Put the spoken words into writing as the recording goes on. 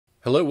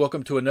Hello,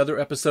 welcome to another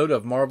episode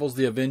of Marvel's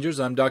The Avengers.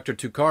 I'm Dr.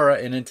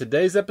 Tukara, and in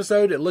today's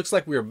episode, it looks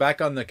like we are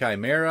back on the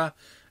Chimera,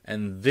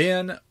 and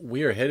then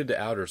we are headed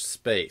to outer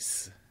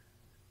space.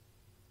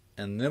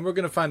 And then we're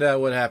going to find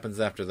out what happens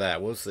after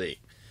that. We'll see.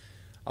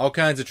 All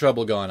kinds of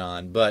trouble going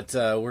on, but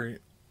we're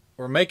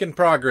making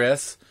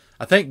progress.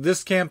 I think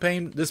this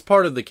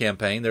part of the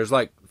campaign, there's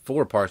like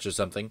 4 parts or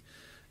something,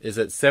 is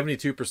at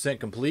 72%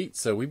 complete,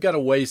 so we've got a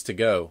ways to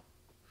go.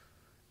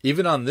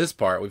 Even on this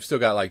part, we've still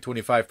got like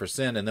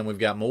 25%, and then we've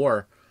got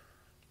more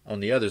on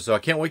the others. So I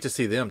can't wait to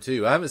see them,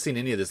 too. I haven't seen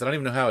any of this. I don't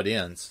even know how it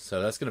ends,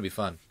 so that's going to be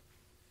fun.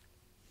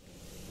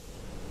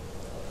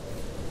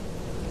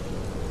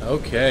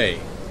 Okay.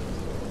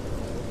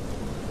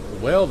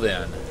 Well,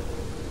 then.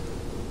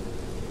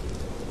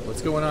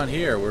 What's going on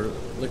here? We're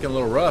looking a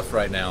little rough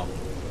right now.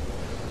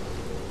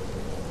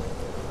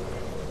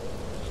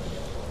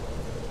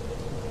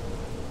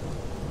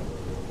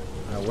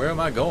 Where am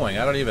I going?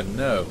 I don't even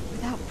know.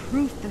 Without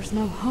proof, there's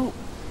no hope.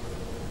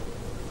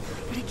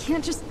 But I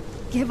can't just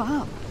give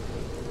up.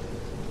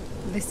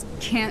 This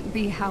can't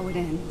be how it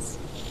ends.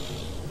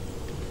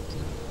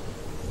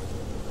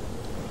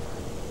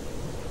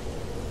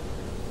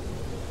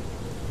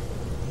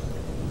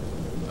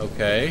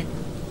 Okay.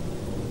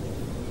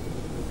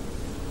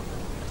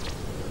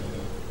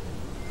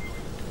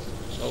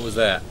 What was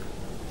that?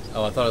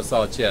 Oh, I thought I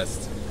saw a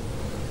chest.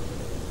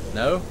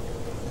 No?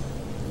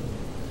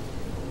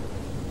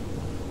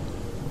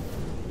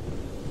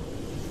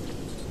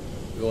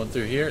 Going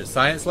through here.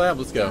 Science lab?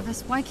 Let's go.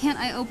 Travis, why can't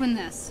I open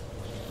this?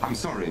 I'm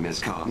sorry,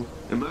 Miss Khan.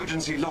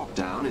 Emergency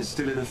lockdown is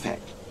still in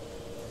effect.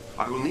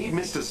 I will need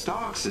Mr.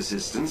 Stark's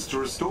assistance to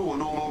restore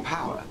normal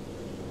power.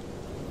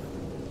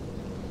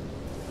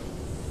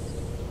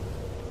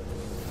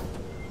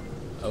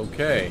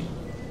 Okay.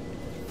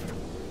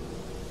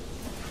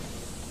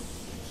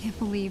 I can't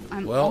believe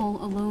I'm all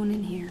alone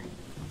in here.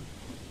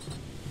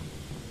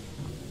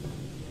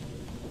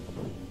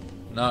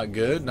 Not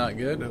good, not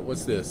good.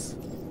 What's this?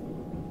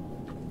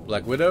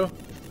 Black Widow?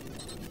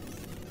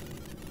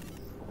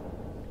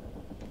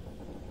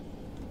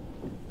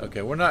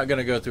 Okay, we're not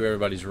gonna go through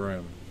everybody's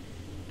room.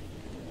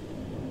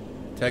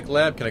 Tech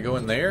lab, can I go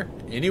in there?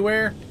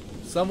 Anywhere?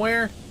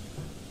 Somewhere?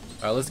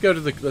 Alright, let's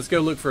go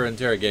look for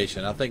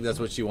interrogation. I think that's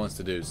what she wants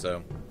to do,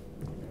 so.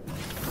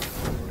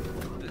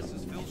 This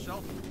is Phil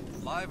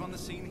Shelton, live on the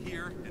scene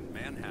here in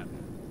Manhattan.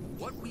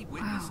 What we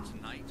witnessed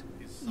tonight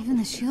is even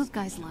the SHIELD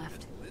guys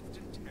left.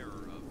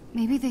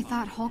 Maybe they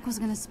thought Hulk was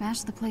gonna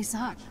smash the place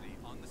up.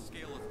 On the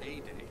scale of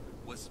A-Day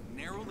was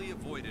narrowly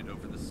avoided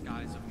over the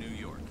skies of New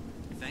York,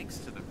 thanks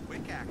to the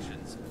quick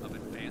actions of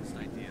advanced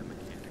idea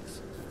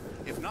mechanics.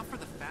 If not for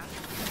the fact.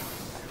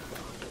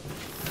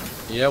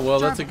 Yeah, well,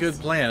 that's a good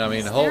plan. I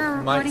mean,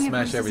 Hulk might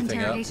smash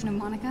everything up. Of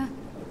Monica?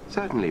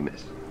 Certainly,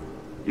 miss.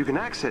 You can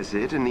access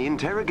it in the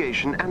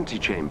interrogation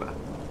antechamber.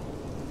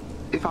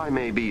 If I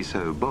may be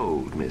so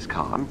bold, Miss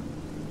Khan,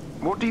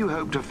 what do you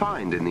hope to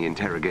find in the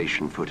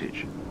interrogation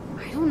footage?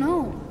 I don't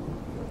know.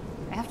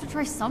 I have to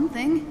try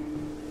something.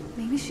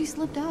 Maybe she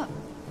slipped up.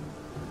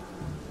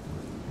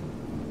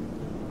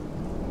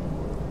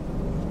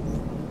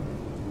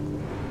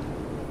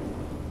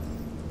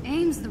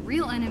 AIM's the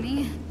real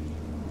enemy.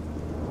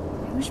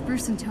 I wish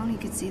Bruce and Tony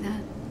could see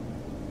that.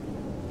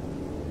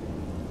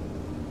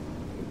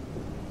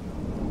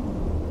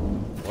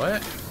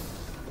 What?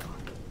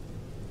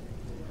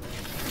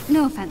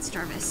 No offense,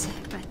 Jarvis,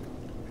 but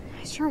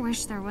I sure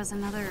wish there was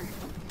another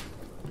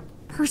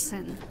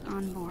person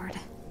on board.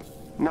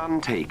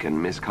 None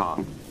taken, Miss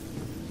Khan.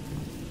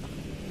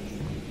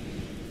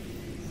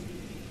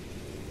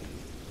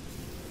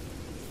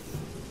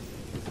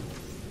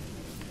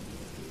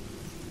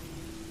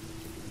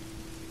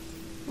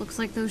 Looks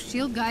like those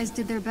SHIELD guys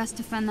did their best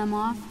to fend them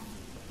off.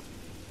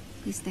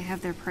 At least they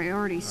have their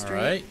priorities straight.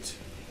 All right.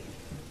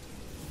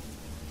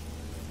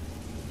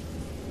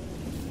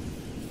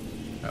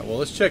 All right, well,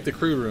 let's check the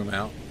crew room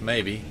out.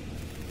 Maybe.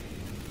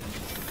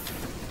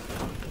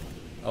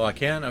 Oh, I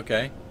can?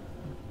 Okay.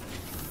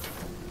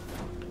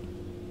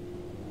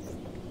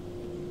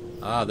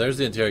 Ah, there's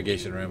the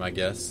interrogation room, I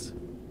guess.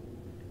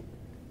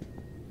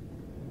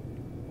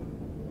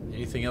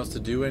 Anything else to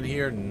do in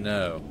here?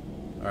 No.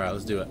 Alright,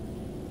 let's do it.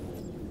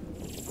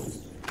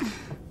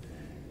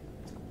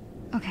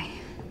 Okay.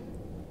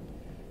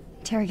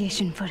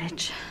 Interrogation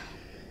footage.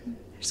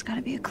 There's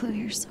gotta be a clue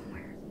here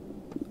somewhere.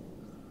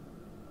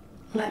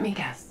 Let me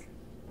guess.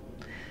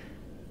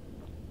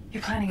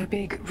 You're planning a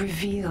big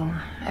reveal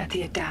at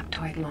the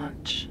Adaptoid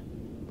launch.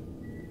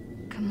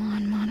 Come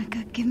on,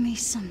 Monica, give me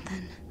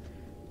something.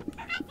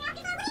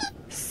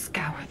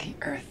 Scour the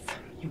Earth.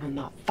 You will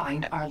not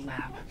find our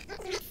lab.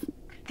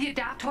 The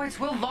Adaptoids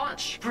will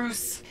launch,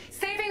 Bruce.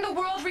 Saving the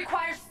world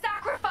requires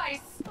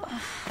sacrifice!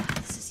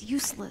 This is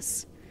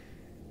useless.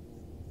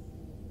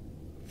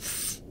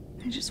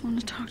 I just want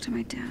to talk to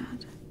my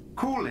dad.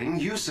 Calling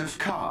Yusuf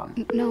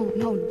Khan. No,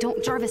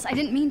 don't, Jarvis. I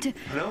didn't mean to.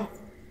 Hello?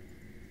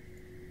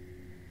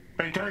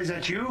 Rita, is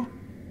that you?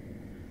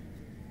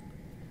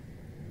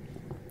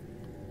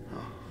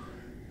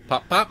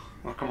 Pop, pop.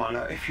 Oh, come on,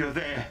 if you're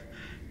there,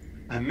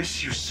 I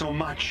miss you so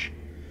much.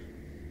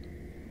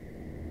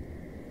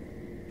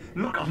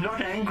 Look, I'm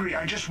not angry.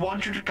 I just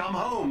want you to come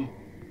home.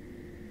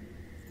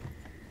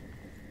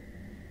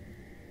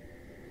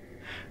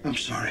 I'm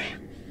sorry.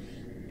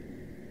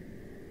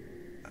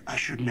 I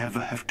should never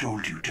have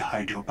told you to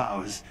hide your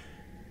powers.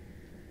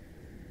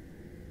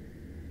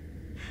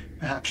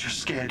 Perhaps you're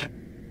scared.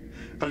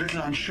 A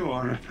little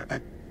unsure.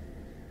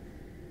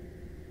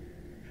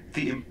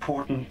 The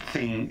important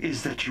thing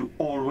is that you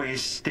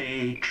always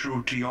stay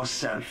true to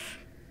yourself.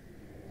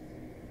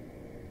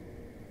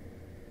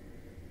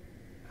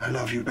 I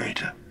love you,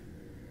 Beta.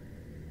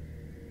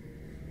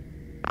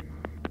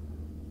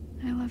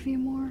 I love you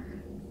more.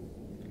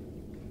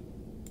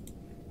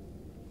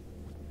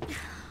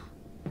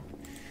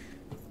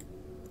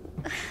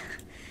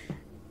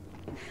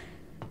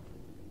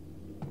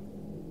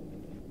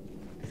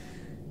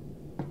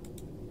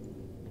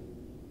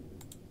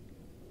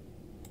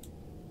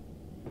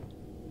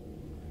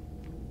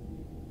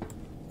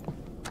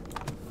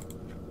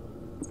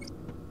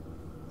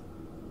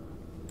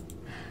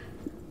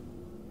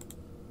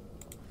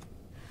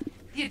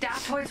 The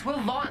adaptoids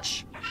will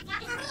launch.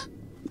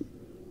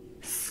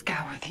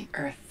 Scour the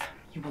earth.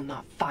 You will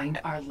not find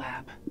our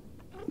lab.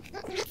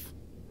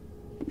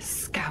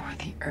 Scour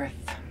the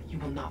earth. You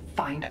will not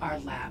find our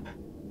lab.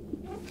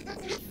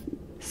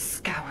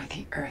 Scour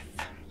the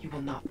earth. You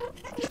will not.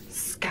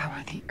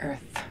 Scour the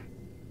earth.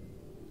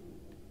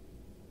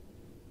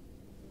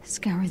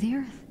 Scour the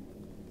earth.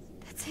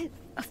 That's it.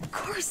 Of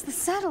course, the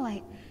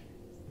satellite.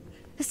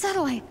 The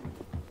satellite.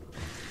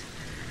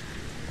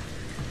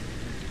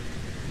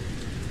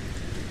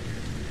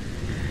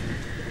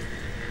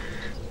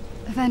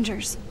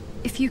 Avengers,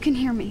 if you can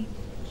hear me,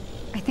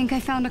 I think I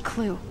found a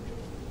clue.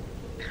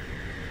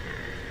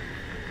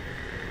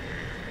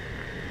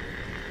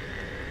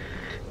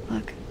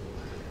 Look,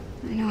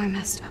 I know I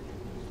messed up.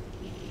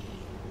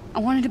 I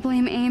wanted to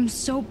blame AIM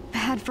so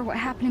bad for what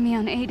happened to me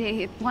on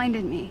A-Day, it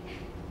blinded me.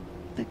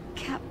 But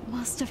Cap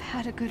must have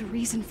had a good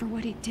reason for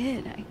what he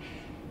did.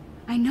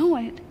 I know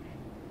it.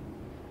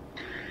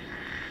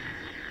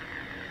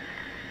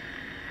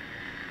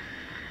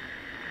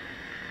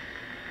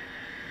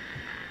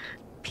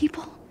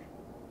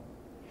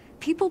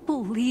 People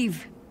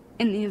believe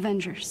in the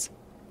Avengers.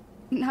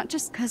 Not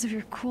just because of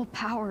your cool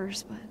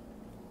powers,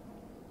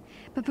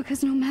 but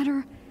because no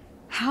matter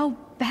how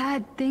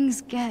bad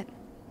things get,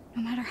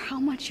 no matter how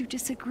much you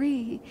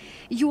disagree,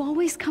 you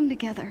always come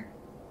together.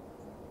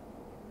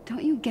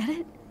 Don't you get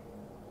it?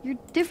 Your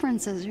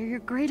differences are your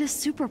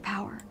greatest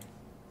superpower.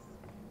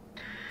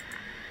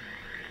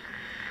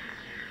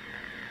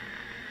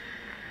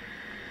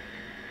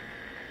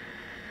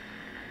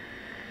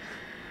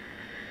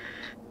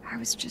 I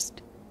was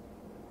just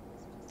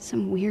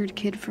some weird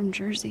kid from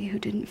Jersey who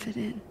didn't fit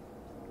in.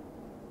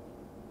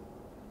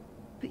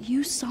 But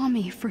you saw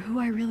me for who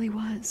I really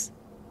was.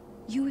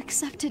 You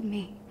accepted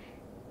me.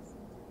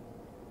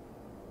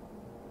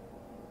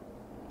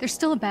 There's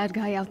still a bad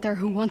guy out there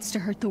who wants to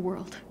hurt the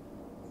world.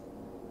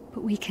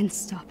 But we can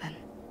stop him.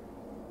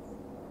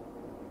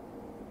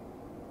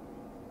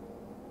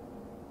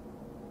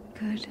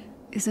 Good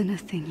isn't a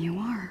thing you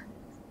are.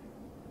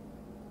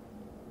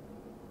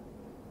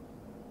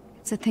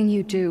 It's a thing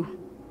you do.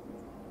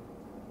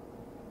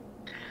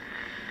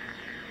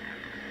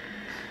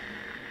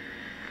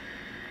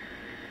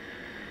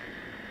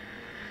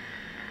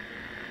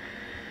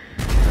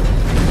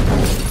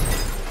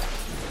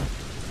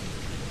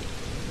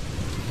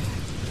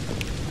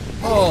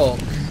 Oh.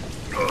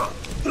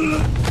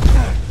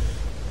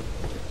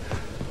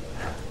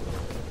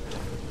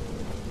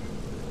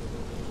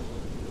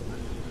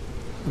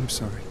 I'm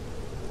sorry.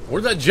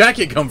 Where'd that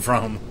jacket come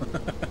from?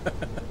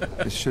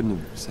 I shouldn't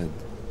have said.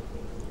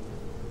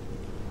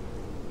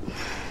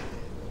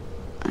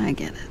 I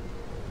get it.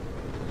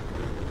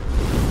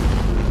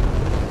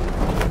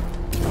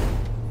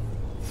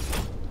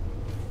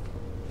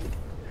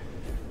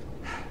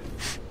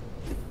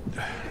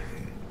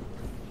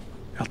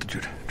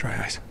 Altitude,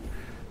 dry ice.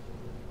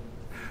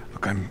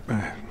 Look, I'm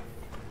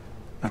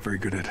not very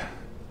good at.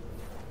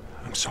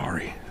 I'm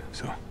sorry,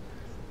 so.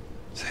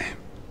 Say.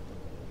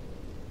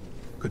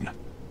 Good enough.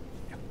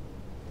 Yeah.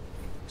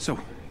 So,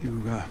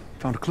 you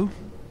found a clue?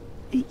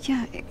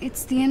 Yeah,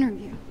 it's the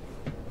interview.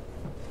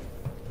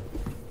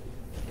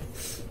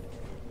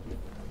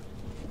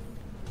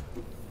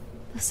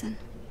 Listen.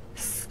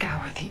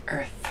 Scour the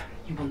earth.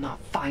 You will not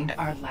find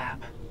our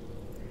lab.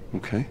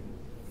 Okay.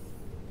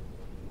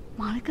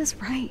 Monica's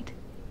right.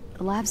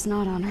 The lab's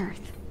not on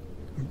Earth.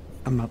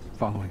 I'm not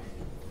following.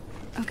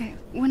 Okay,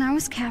 when I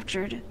was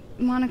captured,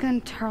 Monica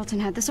and Tarleton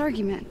had this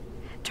argument.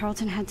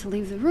 Tarleton had to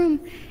leave the room,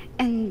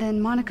 and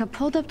then Monica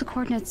pulled up the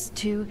coordinates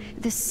to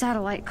this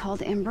satellite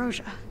called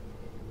Ambrosia.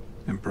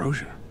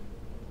 Ambrosia?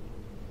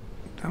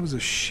 That was a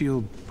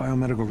SHIELD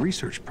biomedical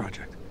research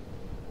project.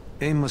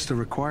 AIM must have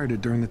required it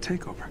during the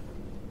takeover.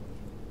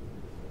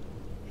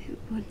 It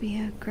would be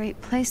a great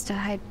place to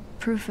hide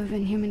proof of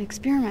inhuman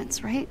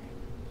experiments, right?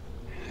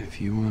 If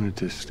you wanted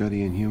to study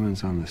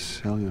Inhumans on the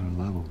cellular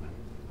level,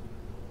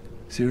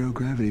 zero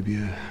gravity would be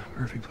a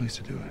perfect place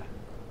to do it.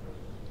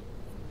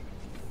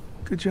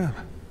 Good job.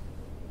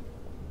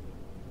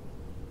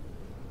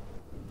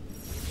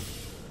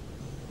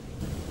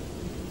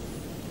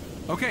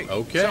 Okay.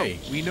 Okay.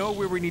 So, we know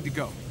where we need to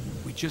go.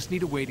 We just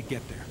need a way to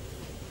get there.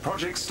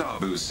 Project Star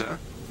Booster.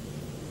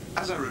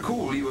 As I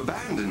recall, you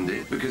abandoned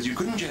it because you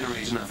couldn't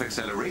generate enough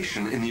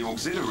acceleration in the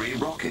auxiliary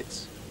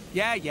rockets.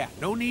 Yeah.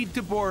 No need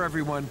to bore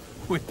everyone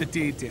with the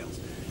details.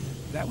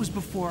 That was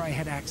before I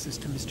had access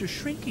to Mr.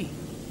 Shrinky.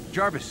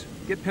 Jarvis,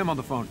 get Pym on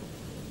the phone.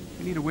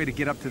 We need a way to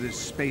get up to this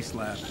space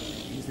lab.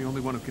 He's the only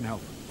one who can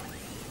help.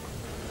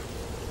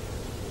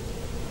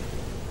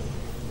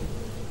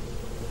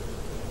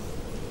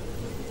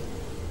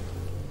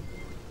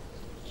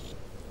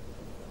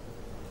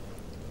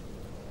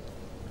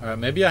 Alright,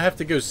 maybe I have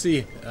to go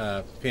see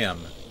Pym.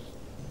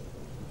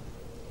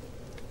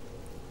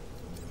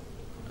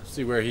 Let's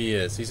see where he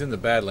is. He's in the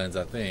Badlands,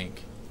 I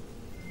think.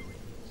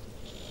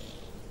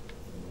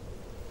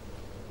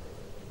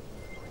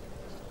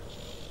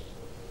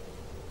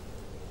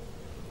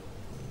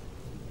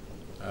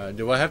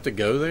 Do I have to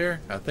go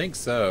there? I think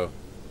so.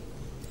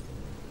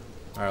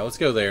 Alright, let's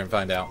go there and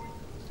find out.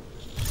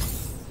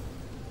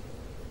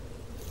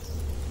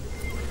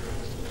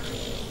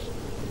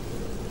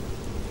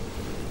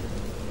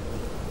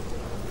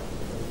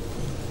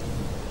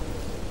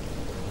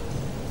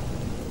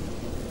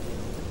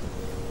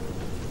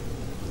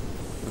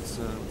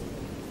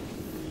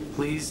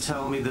 Please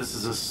tell me this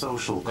is a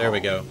social call. There we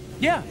go.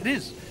 Yeah, it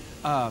is.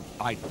 I'd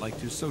like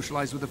to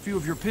socialize with a few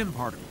of your Pym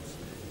particles.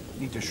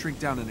 Need to shrink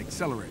down an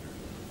accelerator.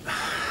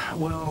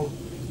 Well,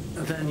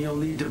 then you'll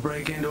need to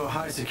break into a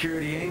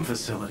high-security AIM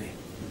facility.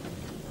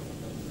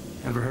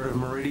 Ever heard of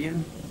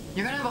Meridian?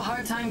 You're gonna have a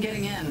hard time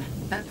getting in.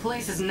 That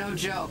place is no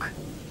joke.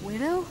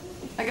 Widow?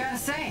 I gotta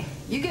say,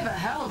 you give a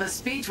hell of a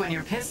speech when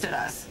you're pissed at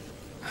us.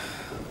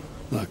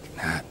 Look,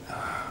 Nat,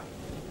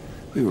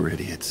 we were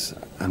idiots.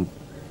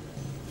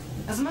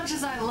 As much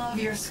as I love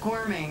your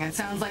squirming, it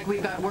sounds like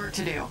we've got work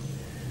to do.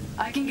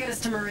 I can get us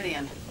to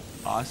Meridian.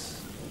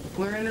 Us?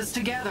 We're in this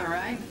together,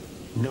 right?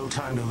 No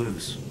time to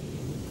lose.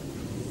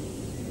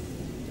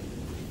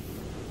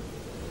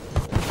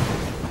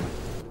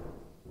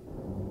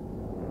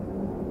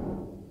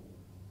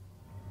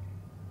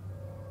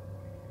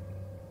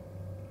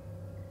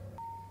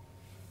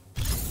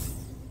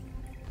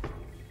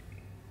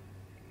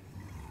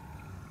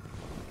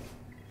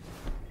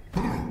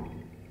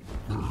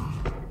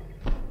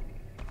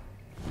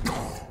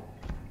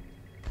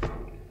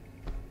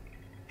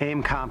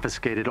 AIM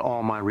confiscated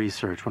all my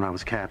research when I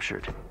was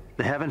captured.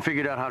 They haven't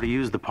figured out how to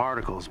use the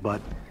particles,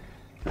 but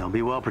they'll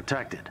be well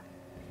protected.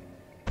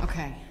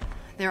 Okay,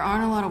 there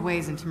aren't a lot of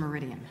ways into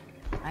Meridian.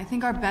 I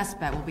think our best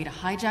bet will be to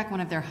hijack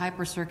one of their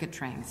hyper-circuit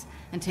trains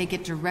and take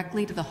it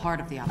directly to the heart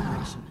of the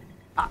operation.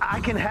 I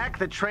can hack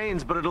the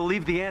trains, but it'll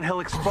leave the Anthill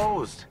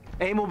exposed.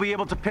 AIM will be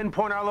able to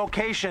pinpoint our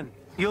location.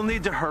 You'll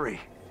need to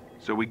hurry.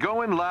 So we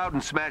go in loud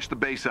and smash the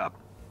base up.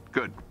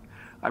 Good.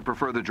 I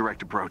prefer the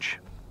direct approach.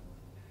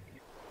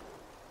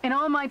 In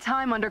all my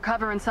time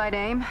undercover inside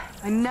AIM,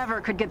 I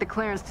never could get the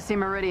clearance to see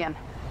Meridian.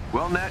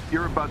 Well, Nat,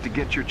 you're about to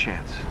get your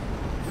chance.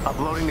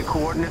 Uploading the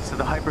coordinates to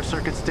the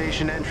hyper-circuit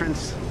station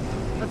entrance.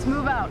 Let's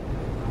move out.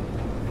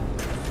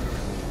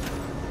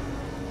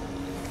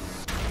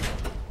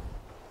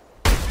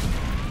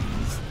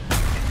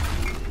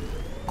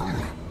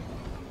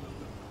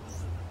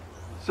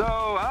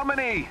 So, how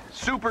many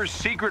super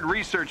secret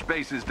research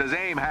bases does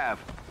AIM have?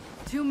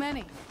 Too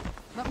many.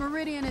 But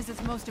Meridian is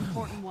its most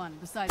important one,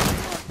 besides New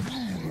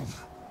York.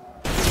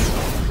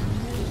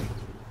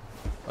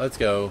 Let's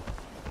go.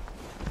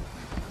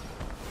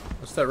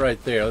 What's that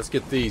right there? Let's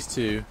get these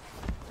two.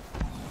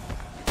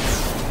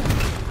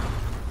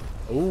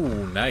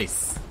 Ooh,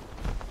 nice.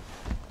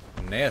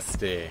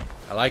 Nasty.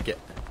 I like it.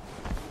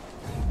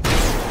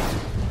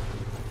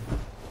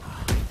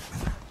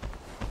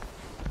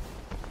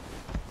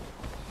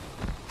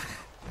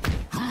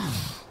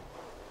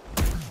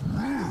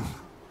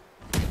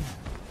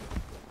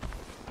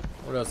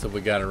 What else have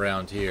we got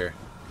around here?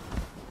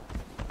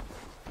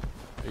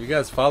 Are you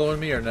guys following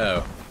me or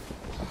no?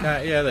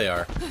 Yeah, they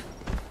are.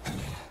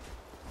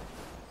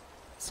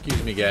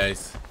 Excuse me,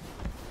 guys.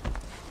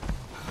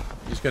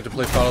 Just got to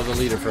play follow the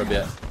leader for a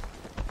bit.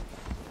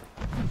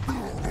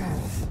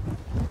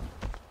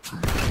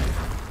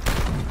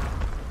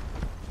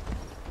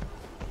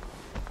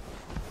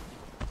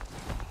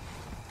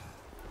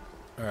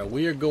 Alright,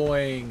 we are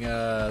going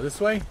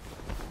this way.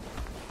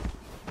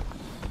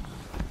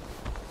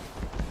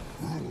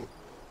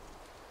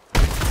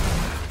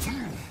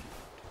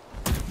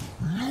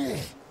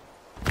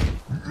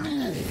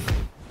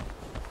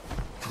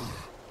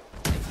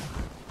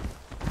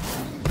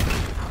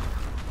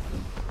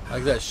 I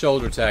like that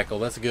shoulder tackle.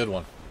 That's a good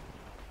one.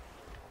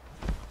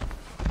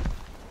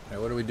 Alright,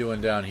 what are we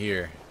doing down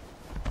here?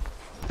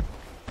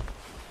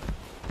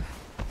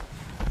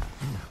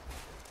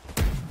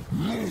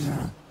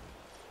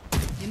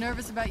 You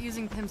nervous about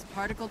using Pym's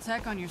particle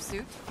tech on your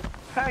suit?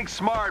 Hank's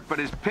smart, but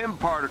his Pym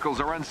particles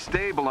are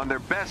unstable on their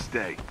best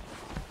day.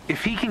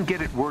 If he can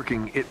get it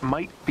working, it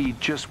might be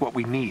just what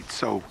we need,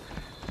 so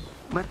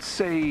let's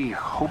say,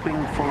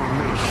 hoping for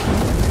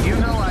me. You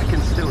know I can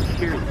still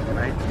hear you,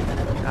 right?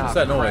 What's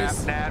that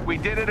noise? Nat, we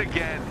did it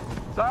again.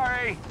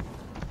 Sorry.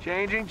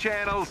 Changing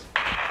channels.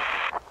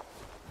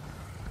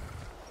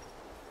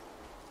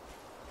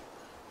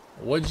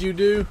 What'd you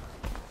do?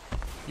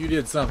 You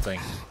did something.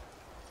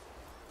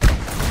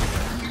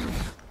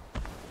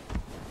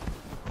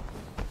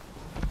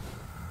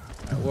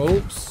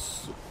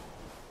 Whoops.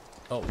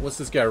 Oh, what's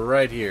this guy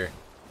right here?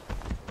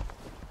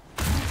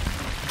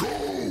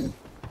 Go.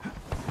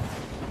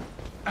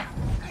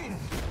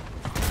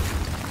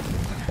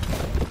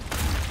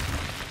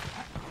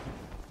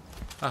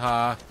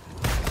 Haha.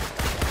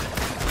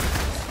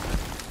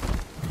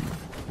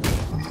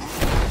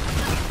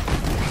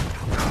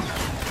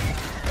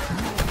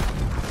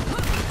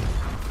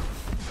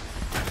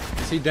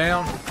 Is he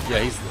down? Yeah,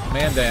 he's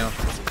man down.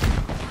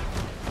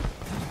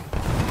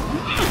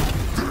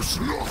 There's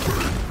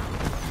nothing.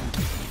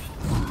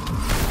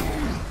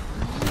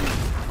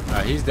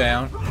 Alright, he's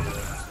down.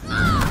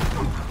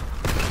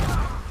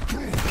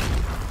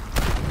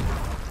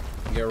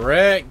 Get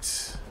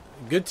wrecked.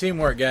 Good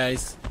teamwork,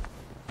 guys.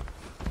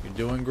 You're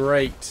doing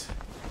great.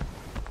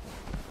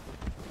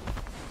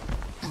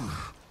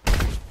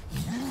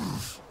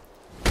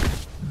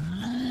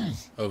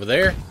 Over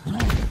there.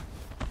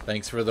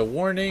 Thanks for the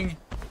warning.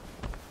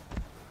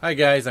 Hi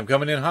guys, I'm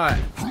coming in hot.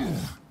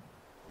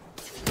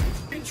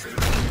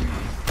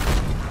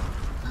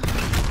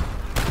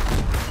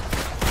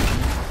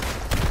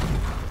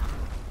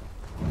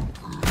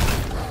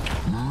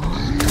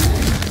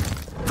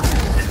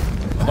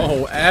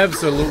 Oh,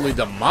 absolutely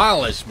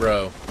demolished,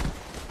 bro.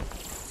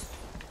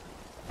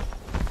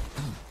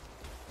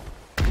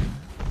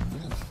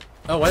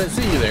 Oh, I didn't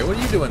see you there. What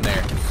are you doing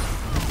there?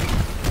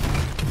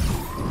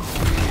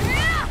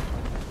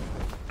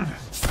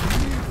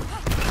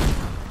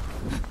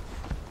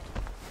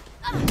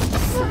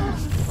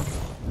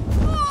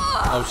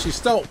 Oh, she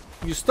stole.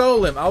 You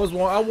stole him. I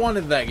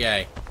wanted that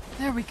guy.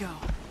 There we go.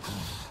 All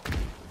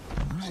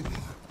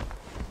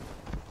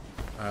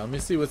right, let me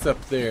see what's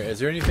up there. Is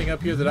there anything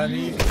up here that I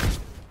need?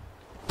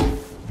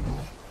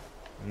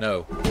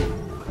 No. All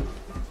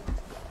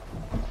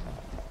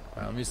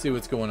right, let me see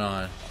what's going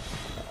on.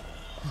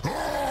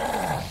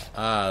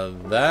 Ah,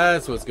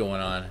 that's what's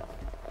going on.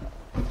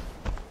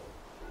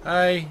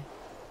 Hi.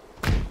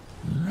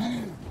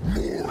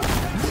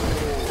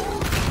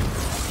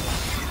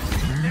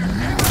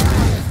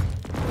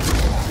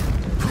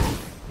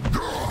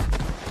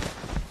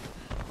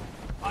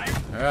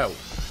 Alright.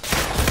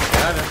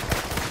 Got him.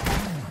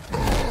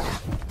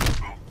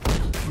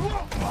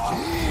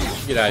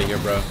 Get out of here,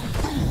 bro.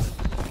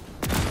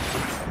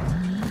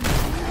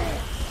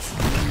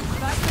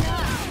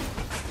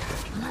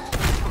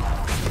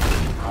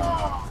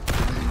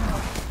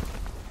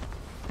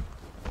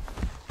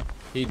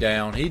 He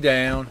down. He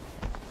down.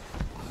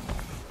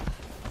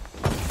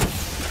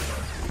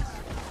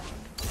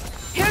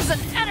 Here's an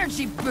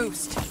energy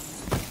boost.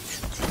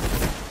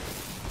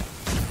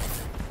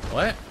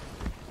 What?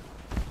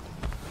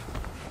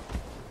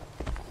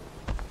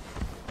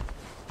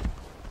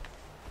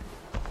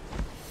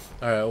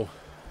 Alright, well,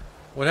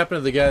 what happened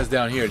to the guys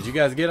down here? Did you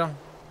guys get them?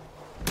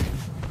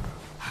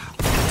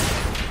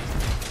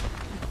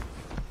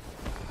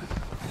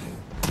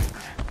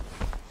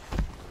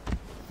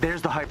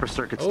 There's the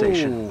hyper-circuit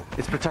station.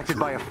 It's protected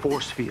by a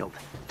force field.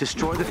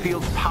 Destroy the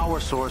field's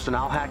power source and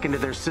I'll hack into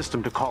their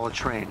system to call a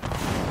train.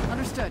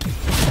 Understood.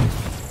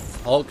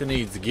 Hulk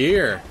needs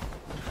gear.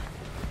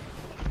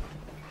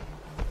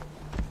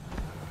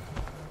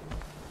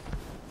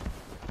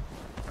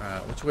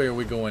 Alright, which way are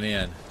we going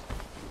in?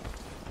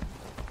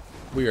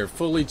 We are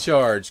fully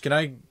charged. Can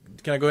I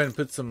go ahead and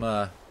put some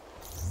let's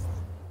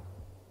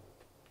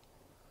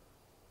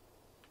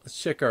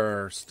check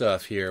our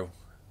stuff here.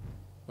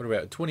 What are we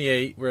at?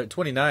 28. We're at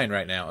 29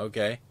 right now.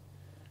 Okay.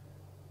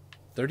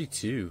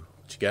 32.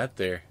 What you got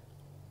there?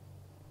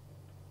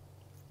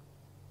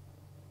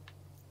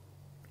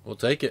 We'll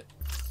take it.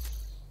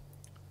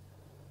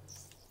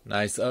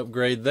 Nice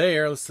upgrade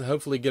there. Let's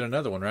hopefully get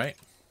another one, right?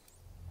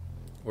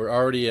 We're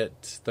already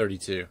at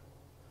 32.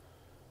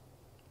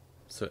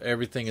 So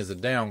everything is a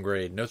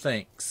downgrade. No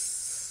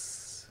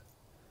thanks.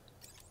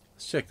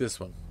 Let's check this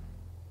one.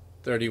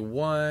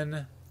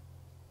 31.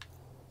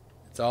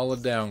 It's all a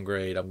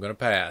downgrade. I'm going to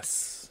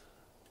pass.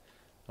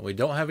 And we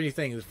don't have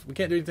anything. We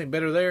can't do anything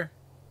better there.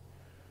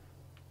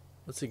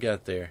 What's he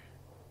got there?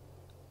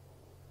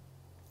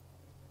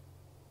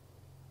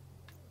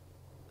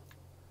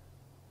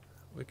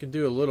 We can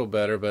do a little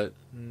better, but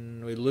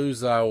we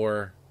lose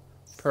our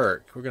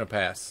perk. We're going to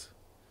pass.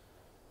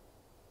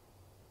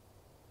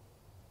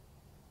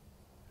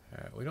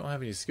 Alright, we don't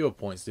have any skill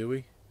points, do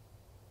we?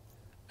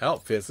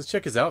 Outfits. Let's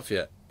check his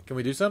outfit. Can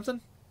we do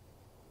something?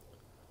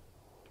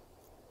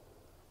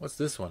 What's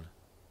this one?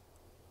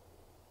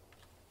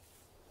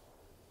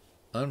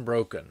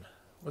 Unbroken.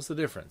 What's the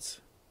difference?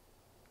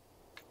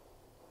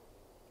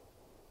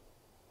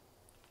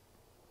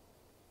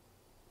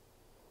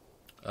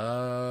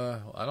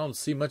 I don't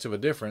see much of a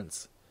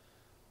difference.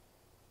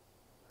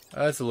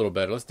 That's a little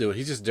better. Let's do it.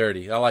 He's just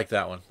dirty. I like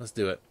that one. Let's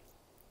do it.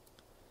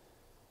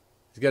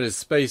 He's got his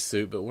space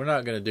suit, but we're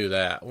not going to do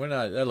that. We're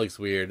not. That looks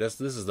weird. This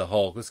is the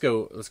Hulk. Let's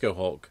go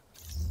Hulk.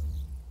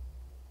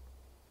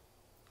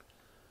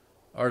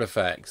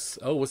 Artifacts.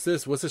 Oh, what's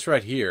this? What's this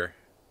right here?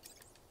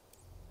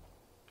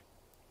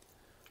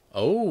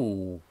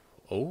 Oh.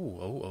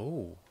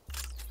 Oh.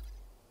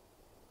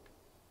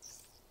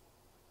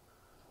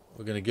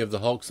 We're going to give the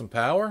Hulk some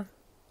power?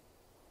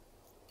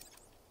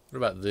 What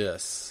about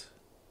this?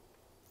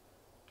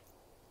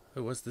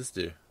 Oh, what's this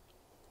do?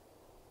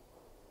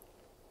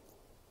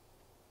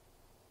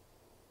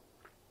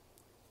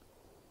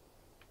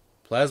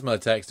 Plasma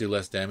attacks do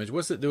less damage.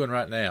 What's it doing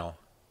right now?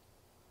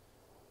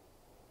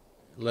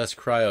 Less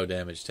cryo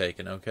damage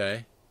taken.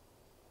 Okay.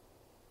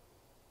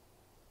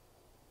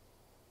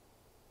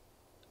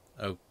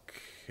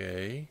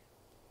 Okay.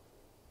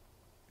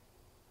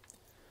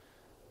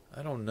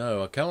 I don't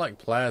know. I kind of like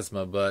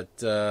plasma,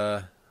 but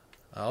I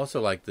also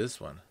like this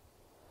one.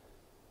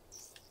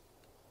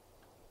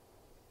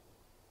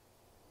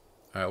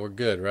 All right, we're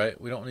good, right?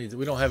 We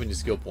don't have any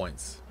skill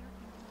points.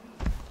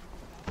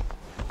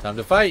 Time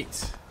to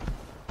fight.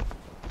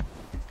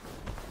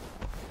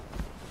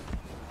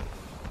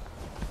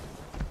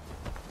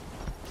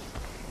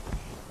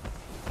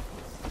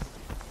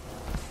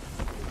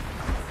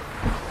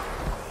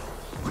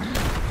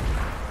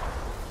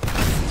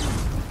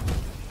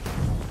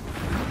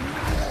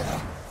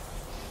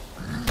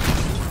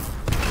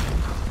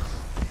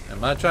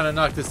 Am I trying to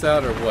knock this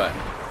out or what?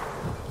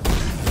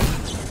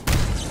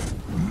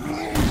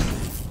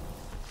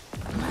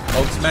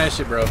 Oh, smash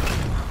it, bro.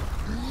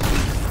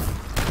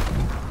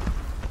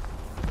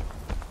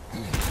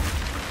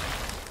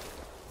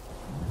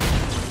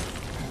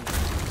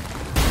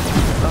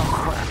 Oh,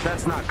 crap.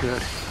 That's not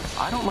good.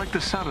 I don't like the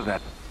sound of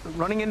that.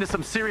 Running into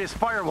some serious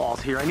firewalls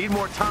here. I need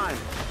more time.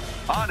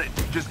 On it.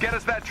 Just get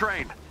us that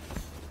train.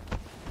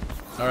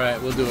 All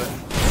right, we'll do it.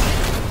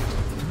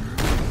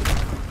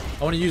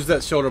 I want to use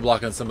that shoulder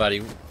block on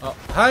somebody. Oh,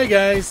 hi,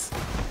 guys.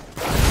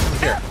 Come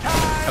here.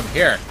 Come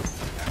here.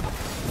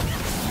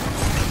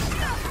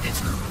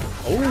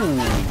 Oh.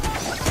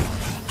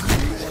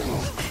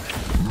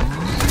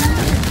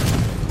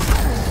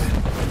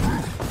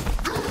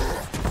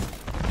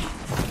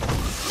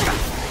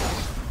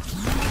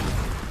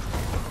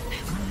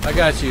 I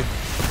got you,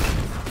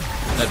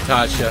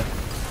 Natasha.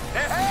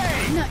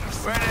 Hey!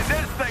 Where did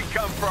this thing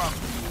come from?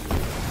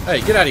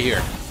 Hey, get out of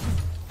here.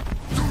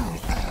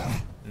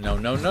 No,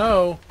 no,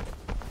 no.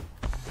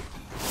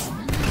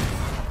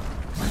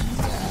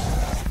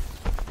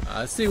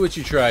 I see what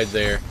you tried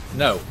there.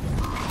 No.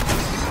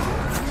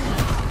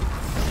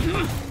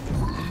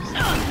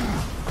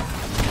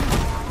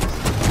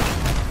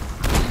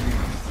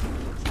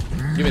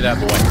 Give me that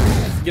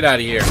boy. Get out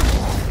of here.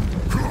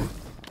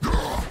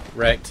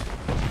 Wrecked.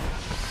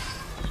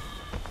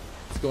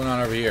 What's going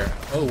on over here?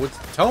 Oh, what's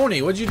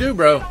Tony? What'd you do,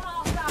 bro?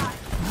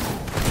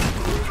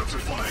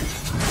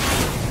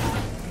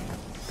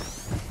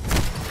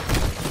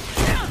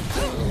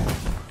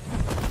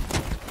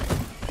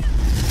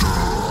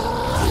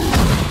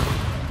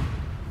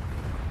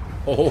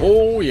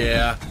 Oh,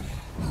 yeah.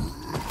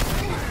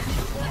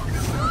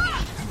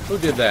 Who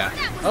did that?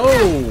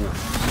 Oh!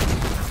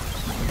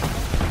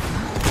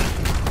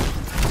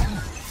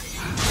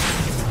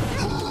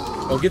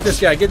 Oh, get this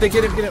guy. Get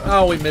him.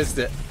 Oh, we missed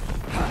it.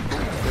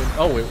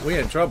 Oh, we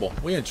in trouble.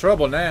 We in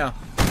trouble now.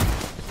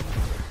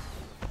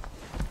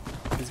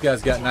 These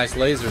guys got nice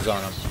lasers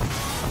on them.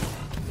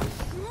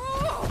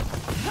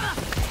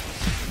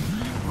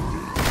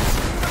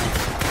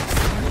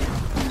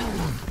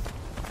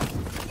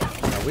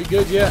 Are we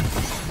good yet?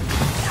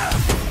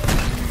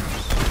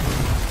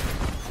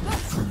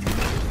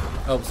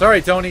 Oh,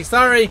 sorry, Tony.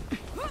 Sorry.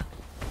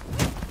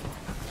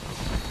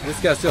 This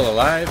guy's still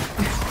alive.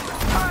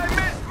 I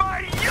missed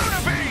my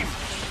unibeam!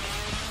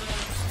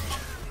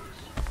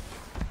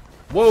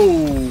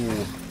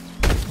 Whoa!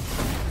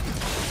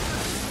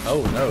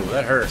 Oh no,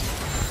 that hurt.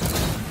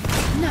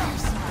 No.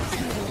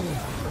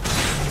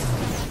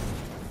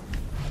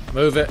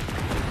 Move it.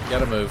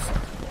 Gotta move.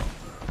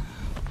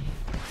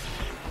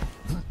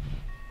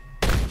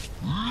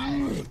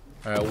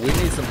 Alright, we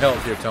need some help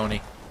here,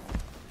 Tony.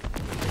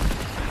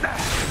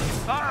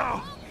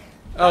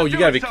 Oh, you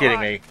gotta be kidding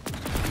me.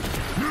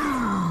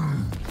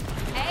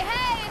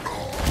 Hey!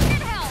 Here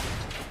to help!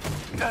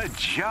 Good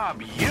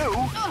job,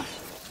 you!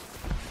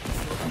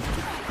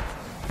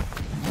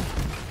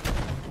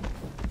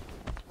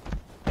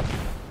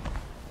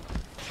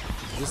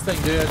 This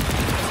thing did.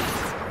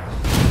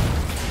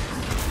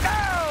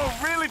 Oh,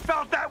 really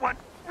felt that one.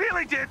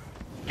 Really did.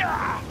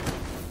 Ah.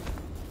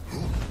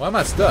 Why am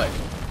I stuck?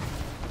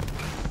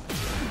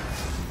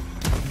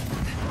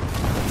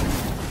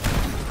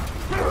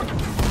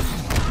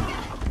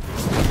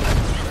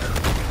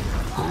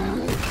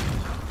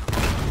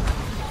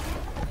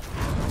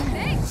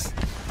 Thanks.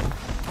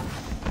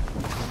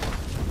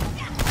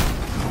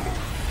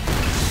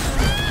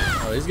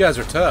 Oh, these guys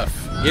are tough.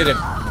 Get him.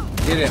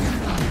 Get him.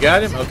 You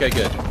got him? Okay,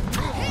 good.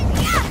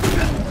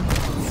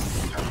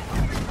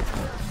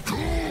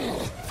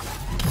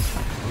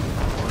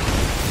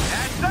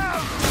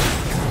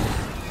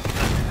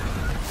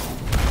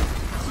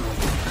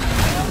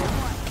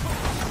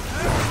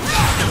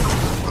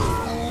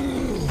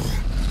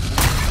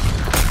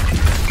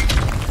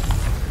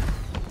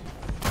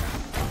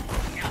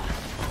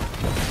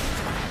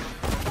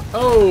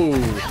 Oh!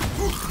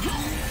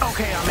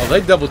 Okay, I'm Oh,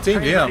 they double teamed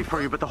ready him.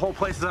 for you, but the whole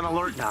place is on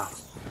alert now.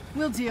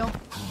 We'll deal.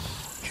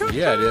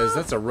 Yeah, it is.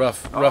 That's a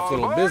rough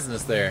little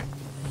business there.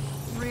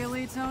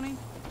 Really, Tony?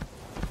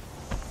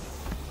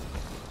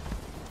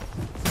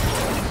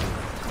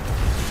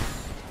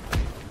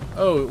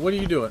 Oh, what are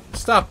you doing?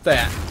 Stop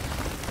that.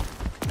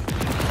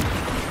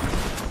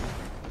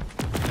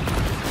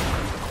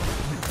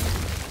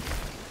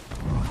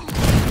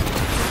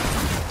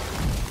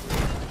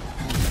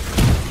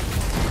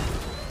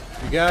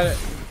 You got it.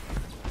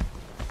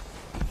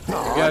 You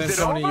got him,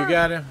 Tony. You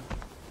got him.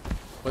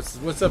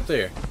 What's up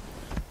there?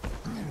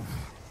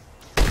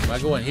 Am I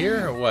going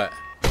here or what?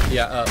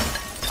 Yeah, up.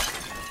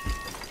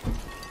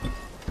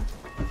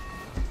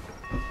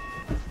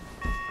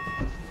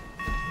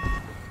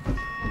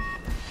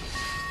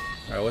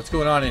 Alright, what's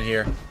going on in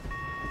here?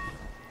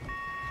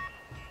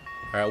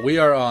 Alright, we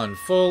are on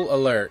full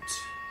alert.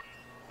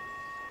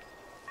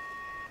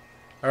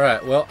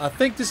 Alright, well, I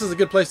think this is a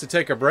good place to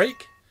take a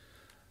break.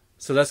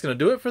 So that's going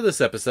to do it for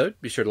this episode.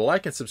 Be sure to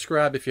like and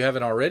subscribe if you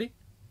haven't already.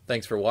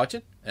 Thanks for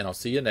watching, and I'll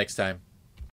see you next time.